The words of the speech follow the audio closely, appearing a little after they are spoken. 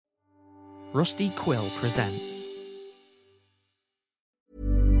Rusty Quill presents.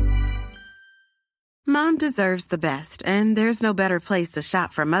 Mom deserves the best, and there's no better place to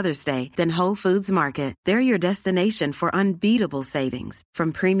shop for Mother's Day than Whole Foods Market. They're your destination for unbeatable savings,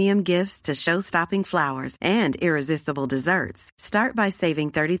 from premium gifts to show-stopping flowers and irresistible desserts. Start by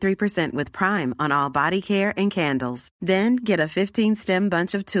saving 33% with Prime on all body care and candles. Then get a 15-stem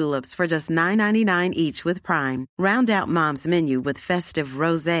bunch of tulips for just $9.99 each with Prime. Round out Mom's menu with festive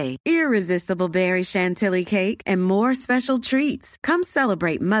rosé, irresistible berry chantilly cake, and more special treats. Come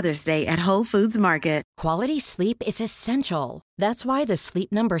celebrate Mother's Day at Whole Foods Market. Quality sleep is essential. That's why the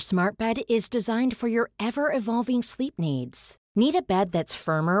Sleep Number Smart Bed is designed for your ever-evolving sleep needs. Need a bed that's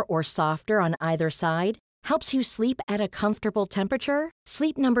firmer or softer on either side? Helps you sleep at a comfortable temperature?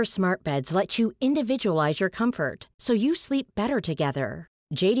 Sleep Number Smart Beds let you individualize your comfort, so you sleep better together.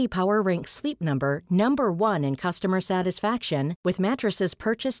 J.D. Power ranks Sleep Number number 1 in customer satisfaction with mattresses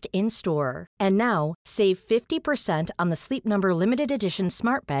purchased in-store. And now, save 50% on the Sleep Number Limited Edition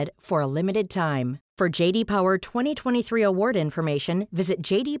Smart Bed for a limited time. For J.D. Power 2023 award information, visit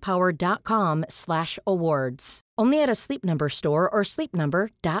jdpower.com/awards. Only at a Sleep Number store or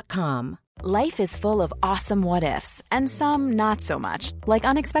sleepnumber.com. Life is full of awesome what-ifs, and some not so much, like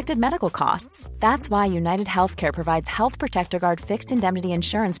unexpected medical costs. That's why United Healthcare provides Health Protector Guard fixed indemnity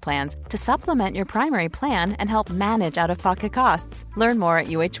insurance plans to supplement your primary plan and help manage out-of-pocket costs. Learn more at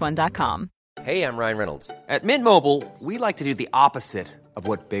uh1.com. Hey, I'm Ryan Reynolds. At Mint Mobile, we like to do the opposite of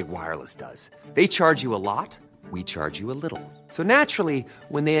what Big Wireless does. They charge you a lot, we charge you a little. So naturally,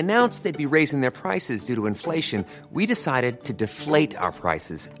 when they announced they'd be raising their prices due to inflation, we decided to deflate our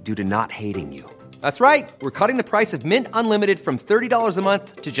prices due to not hating you. That's right. We're cutting the price of Mint Unlimited from $30 a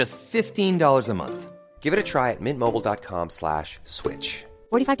month to just $15 a month. Give it a try at mintmobile.com/switch.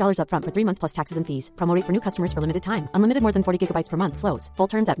 $45 up front for 3 months plus taxes and fees. Promo rate for new customers for limited time. Unlimited more than 40 gigabytes per month. Slows full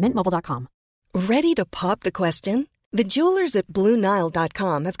terms at mintmobile.com. Ready to pop the question? The jewelers at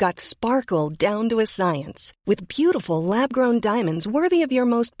BlueNile.com have got sparkle down to a science with beautiful lab-grown diamonds worthy of your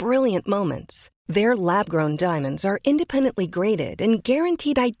most brilliant moments. Their lab-grown diamonds are independently graded and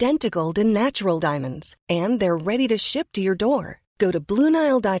guaranteed identical to natural diamonds, and they're ready to ship to your door. Go to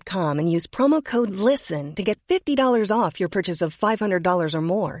BlueNile.com and use promo code LISTEN to get $50 off your purchase of $500 or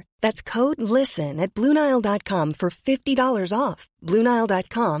more. That's code LISTEN at BlueNile.com for $50 off.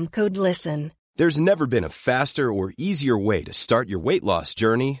 BlueNile.com, code LISTEN. There's never been a faster or easier way to start your weight loss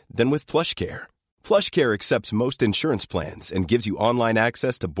journey than with PlushCare. PlushCare accepts most insurance plans and gives you online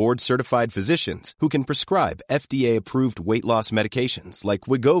access to board-certified physicians who can prescribe FDA-approved weight loss medications like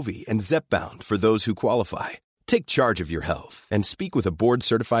Wegovy and Zepbound for those who qualify. Take charge of your health and speak with a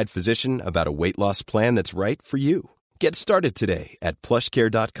board-certified physician about a weight loss plan that's right for you. Get started today at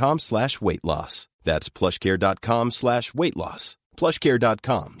plushcare.com/weight loss. That's plushcare.com/weight loss.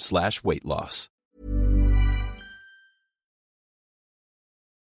 plushcare.com/weight loss.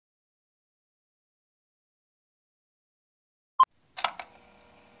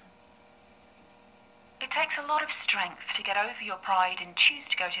 It takes a lot of strength to get over your pride and choose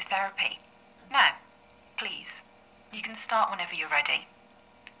to go to therapy. Now, please, you can start whenever you're ready.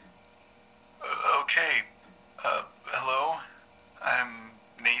 Okay. Hello? I'm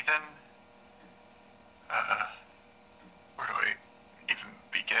Nathan. Where do I even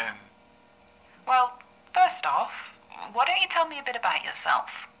begin? Well, first off, why don't you tell me a bit about yourself?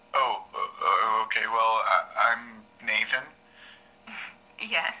 Okay, well, I'm Nathan.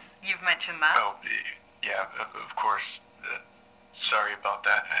 Yes, you've mentioned that. Oh, yeah, of course. Sorry about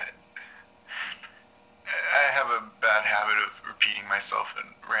that. I have a bad habit of repeating myself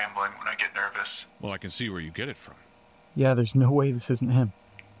and rambling when I get nervous. Well, I can see where you get it from. Yeah, there's no way this isn't him.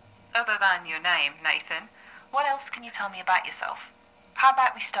 Other than your name, Nathan, what else can you tell me about yourself? How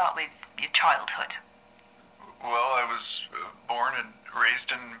about we start with your childhood? Well, I was born and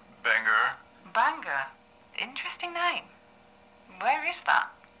raised in Bangor. Bangor? Interesting name. Where is that?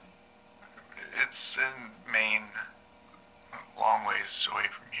 It's in Maine, a long ways away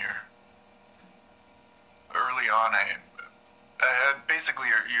from here. Early on, I had basically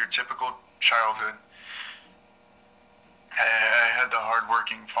your typical childhood. I had the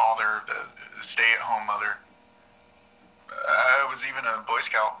hard-working father, the stay-at-home mother. I was even a Boy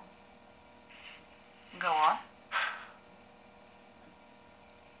Scout. Go on.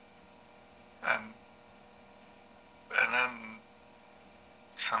 And then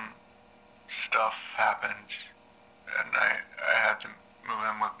some stuff happened, and I had to move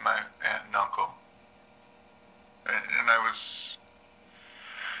in with my aunt and uncle. And I was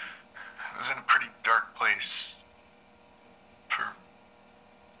in a pretty dark place for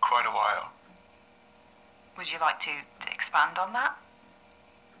quite a while. Would you like to expand on that?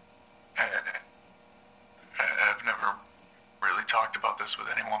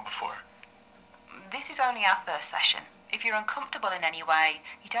 anyone before. This is only our first session. If you're uncomfortable in any way,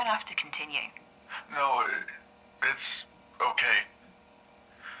 you don't have to continue. No, it's okay.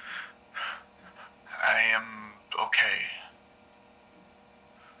 I am okay.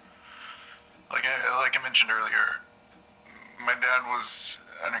 Like I mentioned earlier, my dad was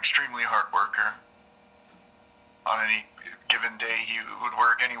an extremely hard worker. On any given day, he would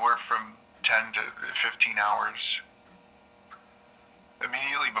work anywhere from 10 to 15 hours.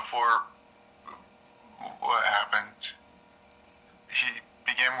 Immediately before what happened, he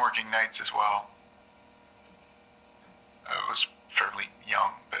began working nights as well. I was fairly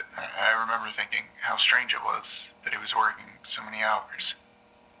young, but I remember thinking how strange it was that he was working so many hours.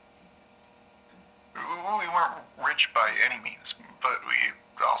 We weren't rich by any means, but we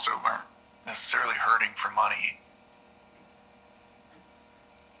also weren't necessarily hurting for money.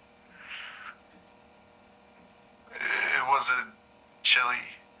 It was a chilly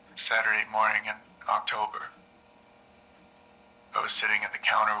Saturday morning in October. I was sitting at the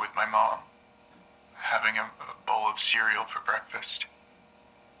counter with my mom, having a bowl of cereal for breakfast.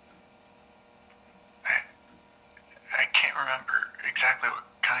 I can't remember exactly what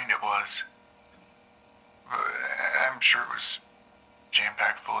kind it was, but I'm sure it was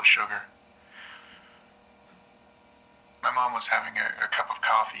jam-packed full of sugar. My mom was having a cup of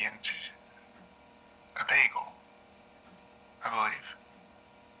coffee and a bagel, I believe.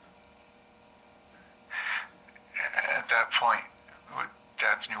 At that point, with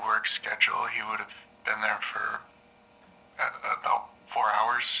Dad's new work schedule, he would have been there for about 4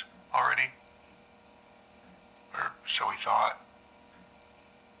 hours already. Or so we thought.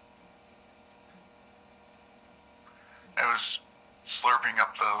 I was slurping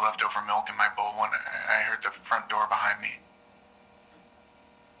up the leftover milk in my bowl when I heard the front door behind me.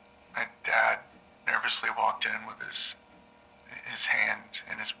 My dad nervously walked in with his hand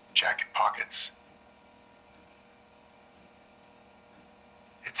in his jacket pockets.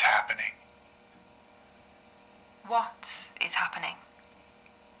 It's happening. What is happening?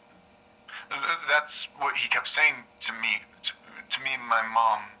 That's what he kept saying to me and my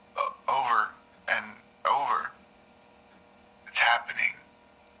mom, over and over. It's happening.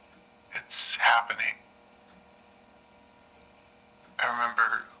 It's happening. I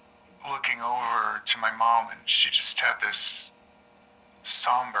remember looking over to my mom, and she just had this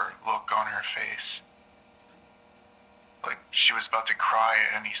somber look on her face. Like she was about to cry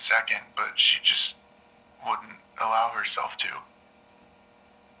at any second, but she just wouldn't allow herself to.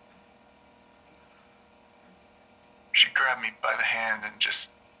 She grabbed me by the hand and just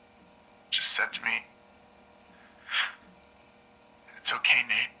said to me, "It's okay,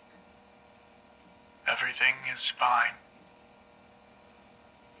 Nate. Everything is fine."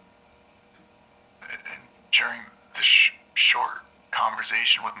 And during this short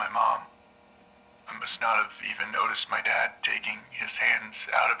conversation with my mom, I must not have even noticed my dad taking his hands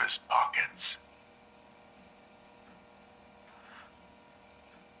out of his pockets.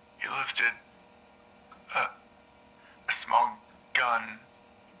 He lifted a small gun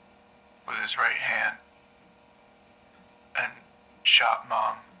with his right hand and shot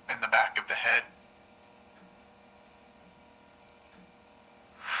Mom in the back of the head.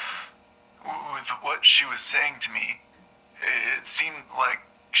 With what she was saying to me, it seemed like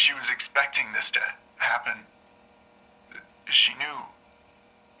she was expecting this to happen. She knew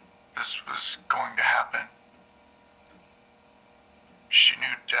this was going to happen. She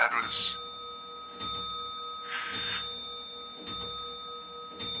knew Dad was...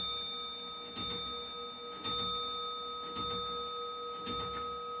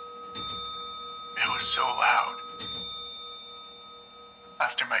 It was so loud.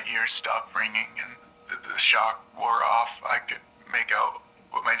 After my ears stopped ringing and the shock wore off, I could make out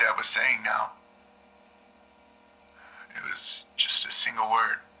what my dad was saying now. It was just a single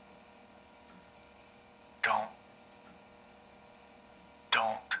word. Don't.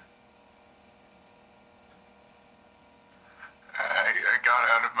 I got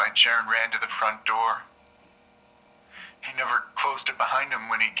out of my chair and ran to the front door. He never closed it behind him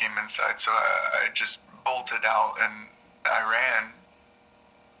when he came inside, so I just bolted out and I ran.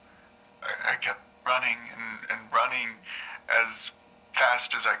 I kept running and running as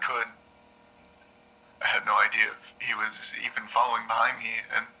fast as I could. I had no idea if he was even following behind me,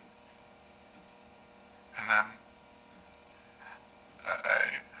 and then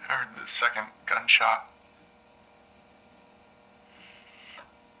I heard the second gunshot.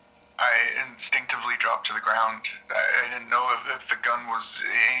 I instinctively dropped to the ground. I didn't know if the gun was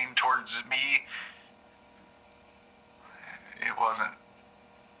aimed towards me. It wasn't.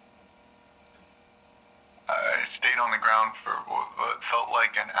 I stayed on the ground for felt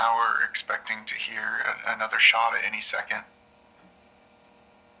like an hour, expecting to hear another shot at any second.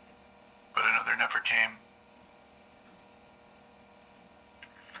 But another never came.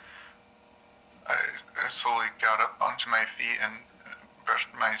 I slowly got up onto my feet and brushed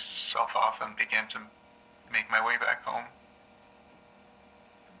myself off and began to make my way back home.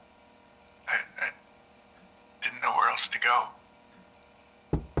 I didn't know where else to go.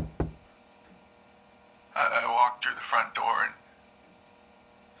 I walked through the front door and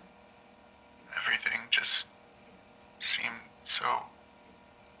everything just seemed so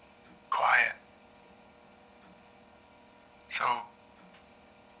quiet, so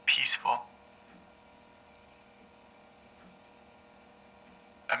peaceful.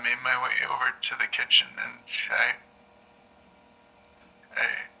 I made my way over to the kitchen and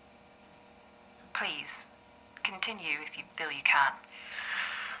Please, continue if you feel you can.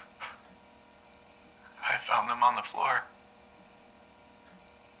 I found them on the floor.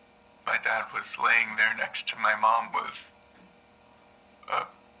 My dad was laying there next to my mom with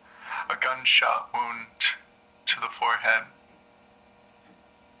a gunshot wound to the forehead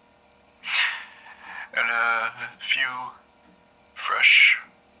and a few fresh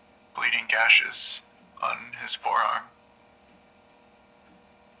bleeding gashes on his forearm.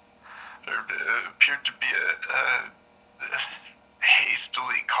 There appeared to be a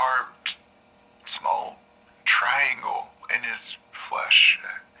hastily carved small triangle in his flesh.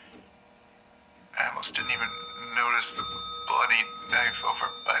 I almost didn't even notice the bloody knife over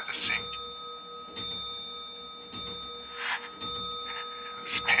by the sink. In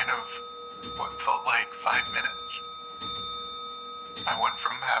the span of what felt like 5 minutes, I went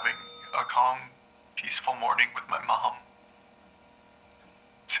from having a calm, peaceful morning with my mom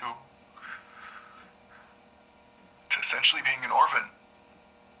to essentially being an orphan.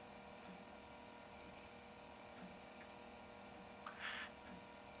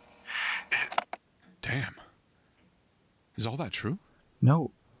 Damn. Is all that true?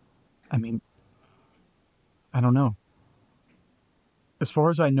 No. I mean, I don't know. As far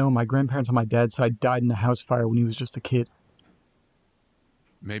as I know, my grandparents on my dad's side died in a house fire when he was just a kid.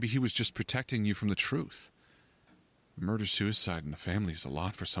 Maybe he was just protecting you from the truth. Murder-suicide in the family is a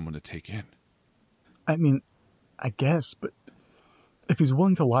lot for someone to take in. I mean, I guess, but if he's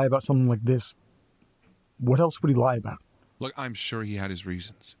willing to lie about something like this, what else would he lie about? Look, I'm sure he had his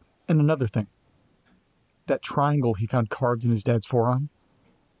reasons. And another thing. That triangle he found carved in his dad's forearm,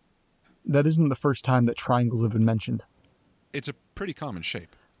 that isn't the first time that triangles have been mentioned. It's a pretty common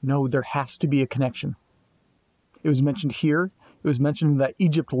shape. No, there has to be a connection. It was mentioned here. It was mentioned in that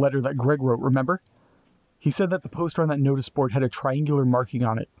Egypt letter that Greg wrote, remember? He said that the poster on that notice board had a triangular marking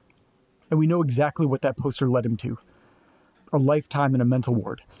on it. And we know exactly what that poster led him to. A lifetime in a mental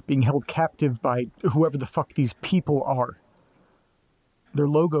ward, being held captive by whoever the fuck these people are. Their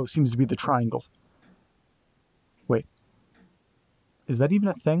logo seems to be the triangle. Wait. Is that even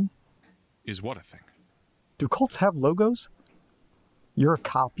a thing? Is what a thing? Do cults have logos? You're a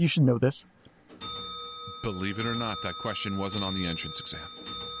cop, you should know this. Believe it or not, that question wasn't on the entrance exam.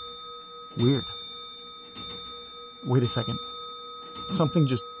 Weird. Wait a second. Something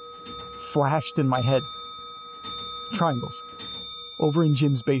just flashed in my head. Triangles. Over in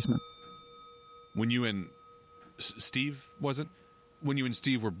Jim's basement. When you and Steve, was it? When you and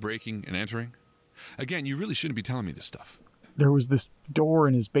Steve were breaking and entering? Again, you really shouldn't be telling me this stuff. There was this door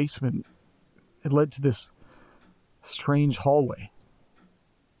in his basement. It led to this strange hallway.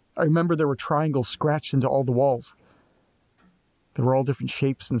 I remember there were triangles scratched into all the walls. They were all different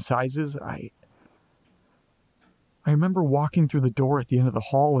shapes and sizes. I remember walking through the door at the end of the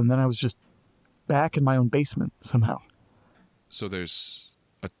hall, and then I was just back in my own basement somehow. So there's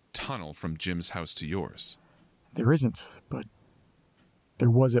a tunnel from Jim's house to yours? There isn't, but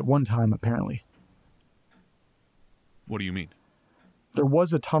there was at one time, apparently. What do you mean? There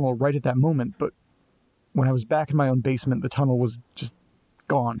was a tunnel right at that moment, but when I was back in my own basement, the tunnel was just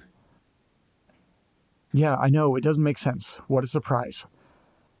gone. Yeah, I know, it doesn't make sense. What a surprise.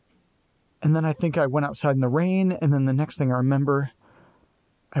 And then I think I went outside in the rain, and then the next thing I remember,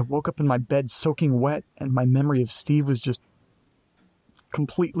 I woke up in my bed soaking wet, and my memory of Steve was just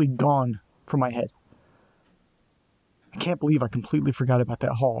completely gone from my head. I can't believe I completely forgot about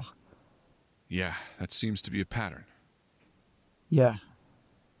that hall. Yeah, that seems to be a pattern. Yeah.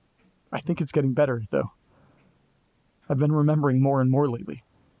 I think it's getting better, though. I've been remembering more and more lately.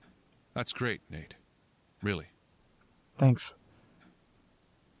 That's great, Nate. Really. Thanks.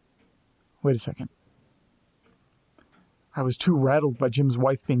 Wait a second. I was too rattled by Jim's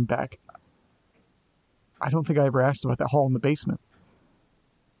wife being back. I don't think I ever asked about that hall in the basement.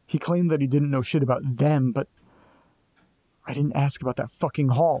 He claimed that he didn't know shit about them, but I didn't ask about that fucking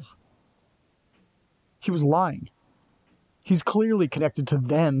hall. He was lying. He's clearly connected to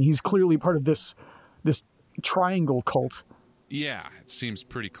them. He's clearly part of this triangle cult. Yeah, it seems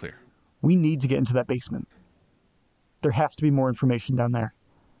pretty clear. We need to get into that basement. There has to be more information down there.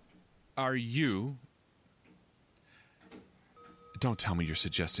 Are you... Don't tell me you're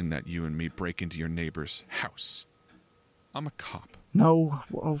suggesting that you and me break into your neighbor's house. I'm a cop. No,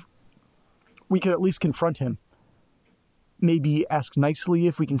 well, we could at least confront him. Maybe ask nicely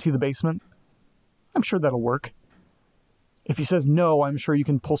if we can see the basement. I'm sure that'll work. If he says no, I'm sure you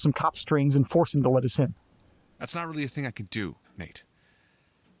can pull some cop strings and force him to let us in. That's not really a thing I can do, Nate.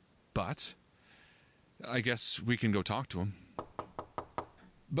 But I guess we can go talk to him.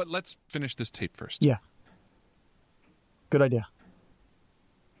 But let's finish this tape first. Yeah. Good idea.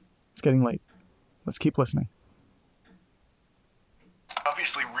 It's getting late. Let's keep listening.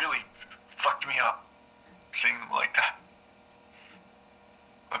 Obviously really fucked me up, seeing them like that.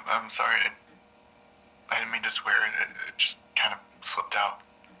 I'm sorry, I didn't mean to swear. It just kind of slipped out.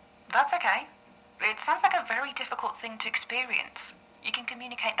 That's okay. It sounds like a very difficult thing to experience. You can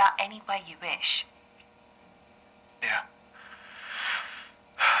communicate that any way you wish. Yeah.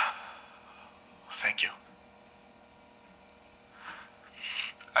 Thank you.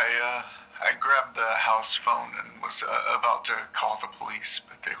 I grabbed the house phone and was about to call the police,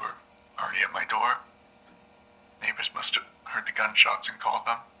 but they were already at my door. Neighbors must have heard the gunshots and called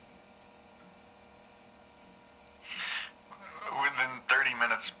them. Within 30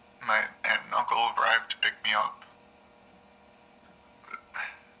 minutes, my aunt and uncle arrived to pick me up. The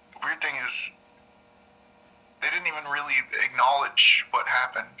weird thing is, they didn't even really acknowledge what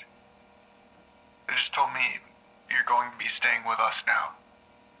happened. They just told me, you're going to be staying with us now.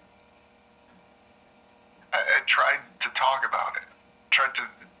 I tried to talk about it, tried to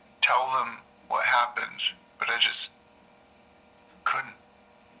tell them what happened, but I just couldn't.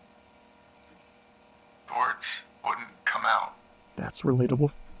 The words wouldn't come out. That's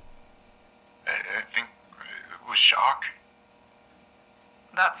relatable. I think it was shock.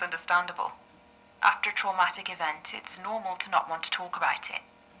 That's understandable. After a traumatic event, it's normal to not want to talk about it.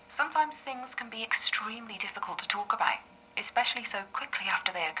 Sometimes things can be extremely difficult to talk about, especially so quickly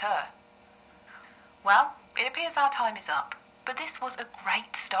after they occur. Well, it appears our time is up, but this was a great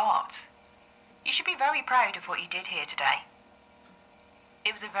start. You should be very proud of what you did here today.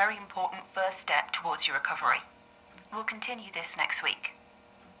 It was a very important first step towards your recovery. We'll continue this next week.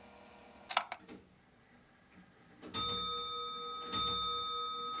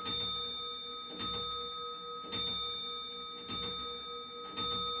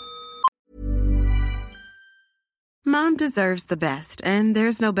 Mom deserves the best, and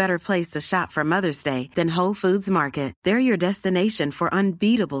there's no better place to shop for Mother's Day than Whole Foods Market. They're your destination for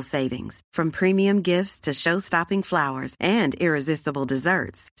unbeatable savings, from premium gifts to show-stopping flowers and irresistible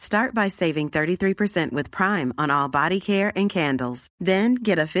desserts. Start by saving 33% with Prime on all body care and candles. Then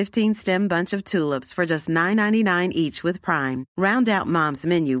get a 15-stem bunch of tulips for just $9.99 each with Prime. Round out Mom's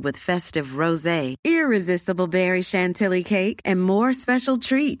menu with festive rosé, irresistible berry chantilly cake, and more special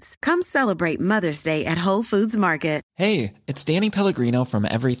treats. Come celebrate Mother's Day at Whole Foods Market. Hey, it's Danny Pellegrino from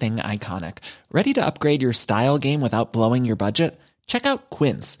Everything Iconic. Ready to upgrade your style game without blowing your budget? Check out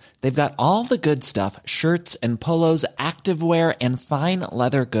Quince. They've got all the good stuff, shirts and polos, activewear, and fine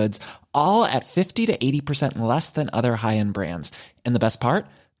leather goods, all at 50 to 80% less than other high-end brands. And the best part?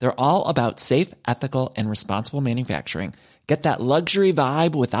 They're all about safe, ethical, and responsible manufacturing. Get that luxury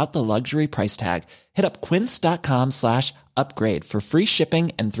vibe without the luxury price tag. Hit up quince.com/upgrade for free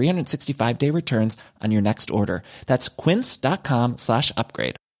shipping and 365-day returns on your next order. That's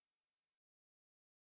quince.com/upgrade.